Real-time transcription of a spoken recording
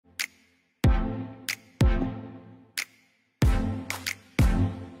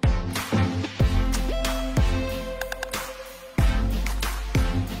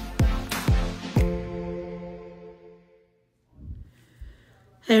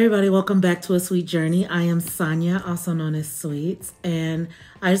Hey everybody, welcome back to A Sweet Journey. I am Sonia, also known as Sweets, and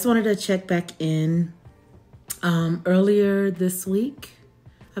I just wanted to check back in earlier this week.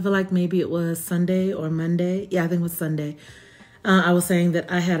 I feel like maybe it was Sunday or Monday. Yeah, I think it was Sunday. I was saying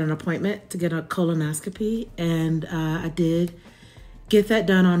that I had an appointment to get a colonoscopy, and I did get that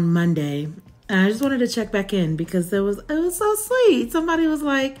done on Monday. And I just wanted to check back in because it was so sweet. Somebody was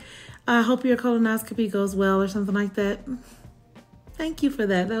like, "I hope your colonoscopy goes well," or something like that. Thank you for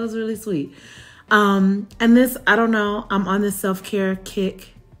that. That was really sweet. And this, I don't know, I'm on this self-care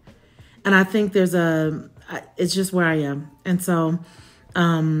kick, and I think it's just where I am. And so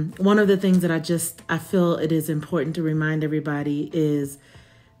one of the things that I feel it is important to remind everybody is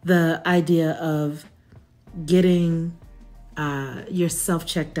the idea of getting yourself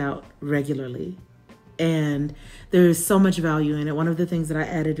checked out regularly. And there is so much value in it. One of the things that I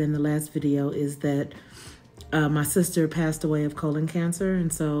added in the last video is that my sister passed away of colon cancer,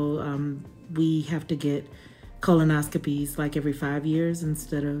 and so we have to get colonoscopies like every 5 years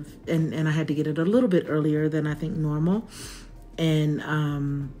instead of, and I had to get it a little bit earlier than I think normal.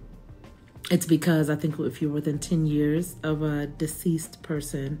 And it's because I think if you're within 10 years of a deceased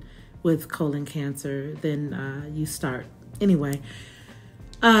person with colon cancer, then you start. Anyway,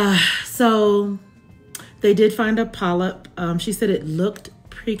 so they did find a polyp. She said it looked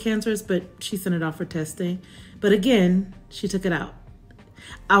precancerous, but she sent it off for testing. But again, she took it out.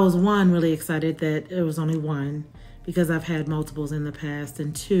 I was really excited that it was only one because I've had multiples in the past,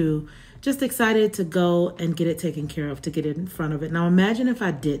 and two, just excited to go and get it taken care of, to get it in front of it. Now imagine if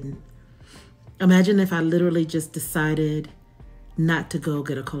I didn't. Imagine if I literally just decided not to go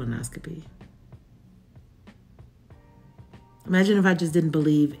get a colonoscopy. Imagine if I just didn't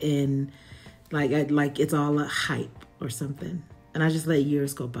believe in like it's all a hype or something, and I just let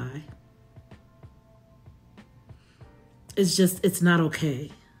years go by. It's not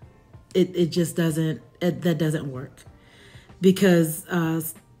okay. It just doesn't, that doesn't work, because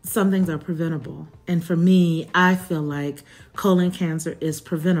some things are preventable. And for me, I feel like colon cancer is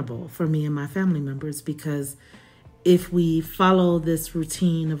preventable for me and my family members, because if we follow this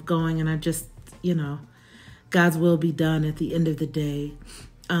routine of going, and I just, God's will be done at the end of the day.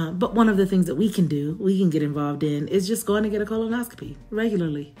 But one of the things that we can get involved in, is just going to get a colonoscopy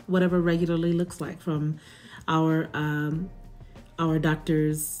regularly, whatever regularly looks like from our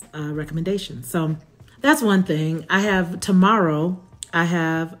doctor's recommendations. So that's one thing. Tomorrow I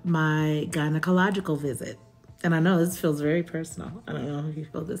have my gynecological visit. And I know this feels very personal. I don't know if you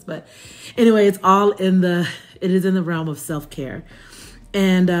feel this, but anyway, it is in the realm of self-care.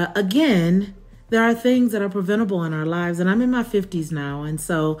 And again, there are things that are preventable in our lives, and I'm in my 50s now, and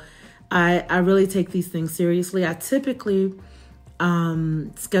so I really take these things seriously. I typically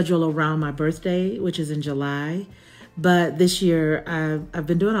schedule around my birthday, which is in July, but this year I've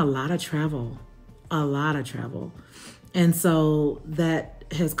been doing a lot of travel, and so that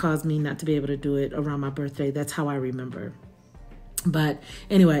has caused me not to be able to do it around my birthday. That's how I remember. But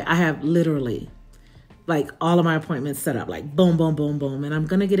anyway, I have literally like all of my appointments set up, like boom, boom, boom, boom, and I'm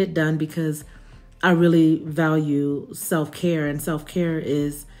gonna get it done because I really value self-care, and self-care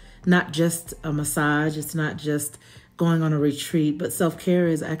is not just a massage. It's not just going on a retreat, but self-care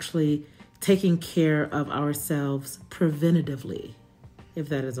is actually taking care of ourselves preventatively, if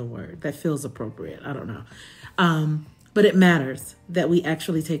that is a word that feels appropriate. I don't know. But it matters that we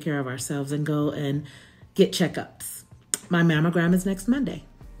actually take care of ourselves and go and get checkups. My mammogram is next Monday.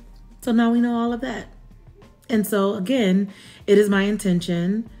 So now we know all of that. And so again, it is my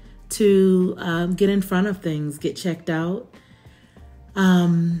intention to get in front of things, get checked out.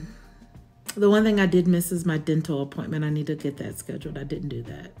 The one thing I did miss is my dental appointment. I need to get that scheduled. I didn't do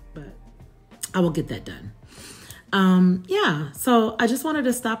that, but I will get that done. Yeah, so I just wanted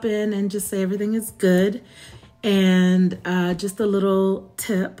to stop in and just say everything is good. And just a little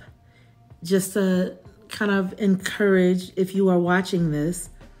tip, just to kind of encourage, if you are watching this,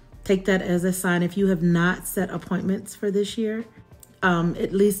 take that as a sign. If you have not set appointments for this year,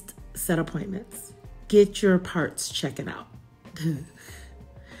 at least set appointments. Get your parts checked out.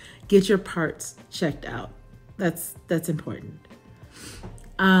 Get your parts checked out. That's important.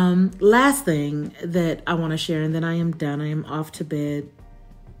 Last thing that I want to share, and then I am done, I am off to bed,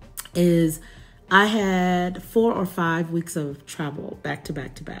 is I had 4 or 5 weeks of travel back to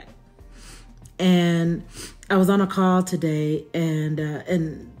back to back. And I was on a call today,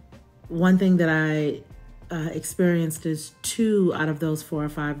 and one thing that I experienced is 2 out of those 4 or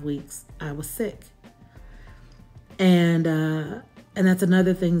 5 weeks I was sick. And that's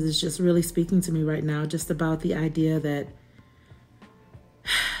another thing that's just really speaking to me right now, just about the idea that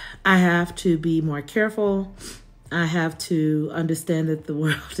I have to be more careful I have to understand that the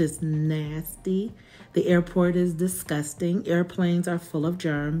world is nasty. The airport is disgusting. Airplanes are full of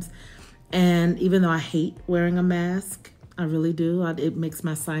germs. And even though I hate wearing a mask, I really do, it makes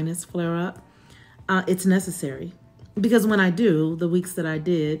my sinus flare up. It's necessary. Because when I do, the weeks that I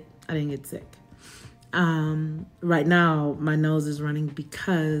didn't get sick. Right now, my nose is running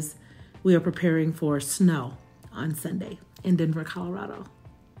because we are preparing for snow on Sunday in Denver, Colorado.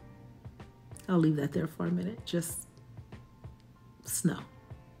 I'll leave that there for a minute. Just snow.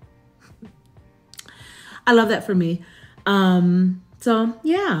 I love that for me. So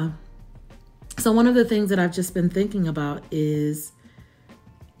yeah. So one of the things that I've just been thinking about is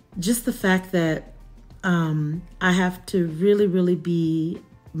just the fact that I have to really, really be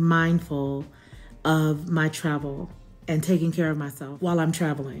mindful of my travel and taking care of myself while I'm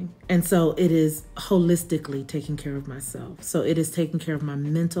traveling. And so it is holistically taking care of myself. So it is taking care of my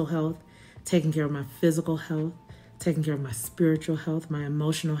mental health, taking care of my physical health, taking care of my spiritual health, my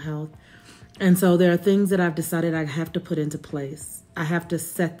emotional health. And so there are things that I've decided I have to put into place. I have to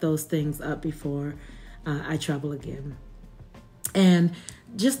set those things up before I travel again. And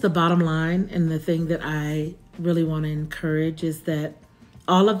just the bottom line and the thing that I really want to encourage is that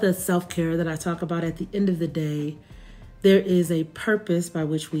all of the self-care that I talk about, at the end of the day, there is a purpose by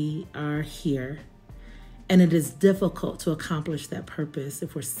which we are here. And it is difficult to accomplish that purpose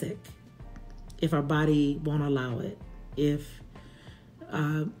if we're sick, if our body won't allow it, if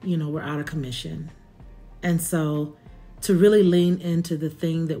we're out of commission. And so to really lean into the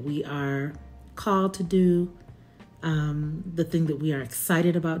thing that we are called to do, the thing that we are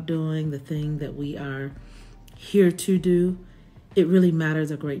excited about doing, the thing that we are here to do, it really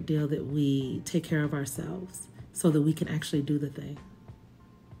matters a great deal that we take care of ourselves so that we can actually do the thing.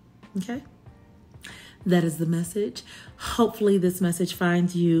 Okay? That is the message. Hopefully this message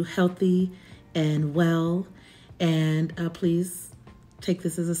finds you healthy and well. And please take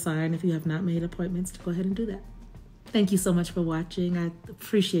this as a sign if you have not made appointments to go ahead and do that. Thank you so much for watching. I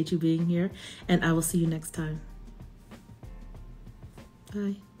appreciate you being here, and I will see you next time.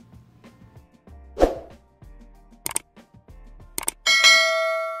 Bye.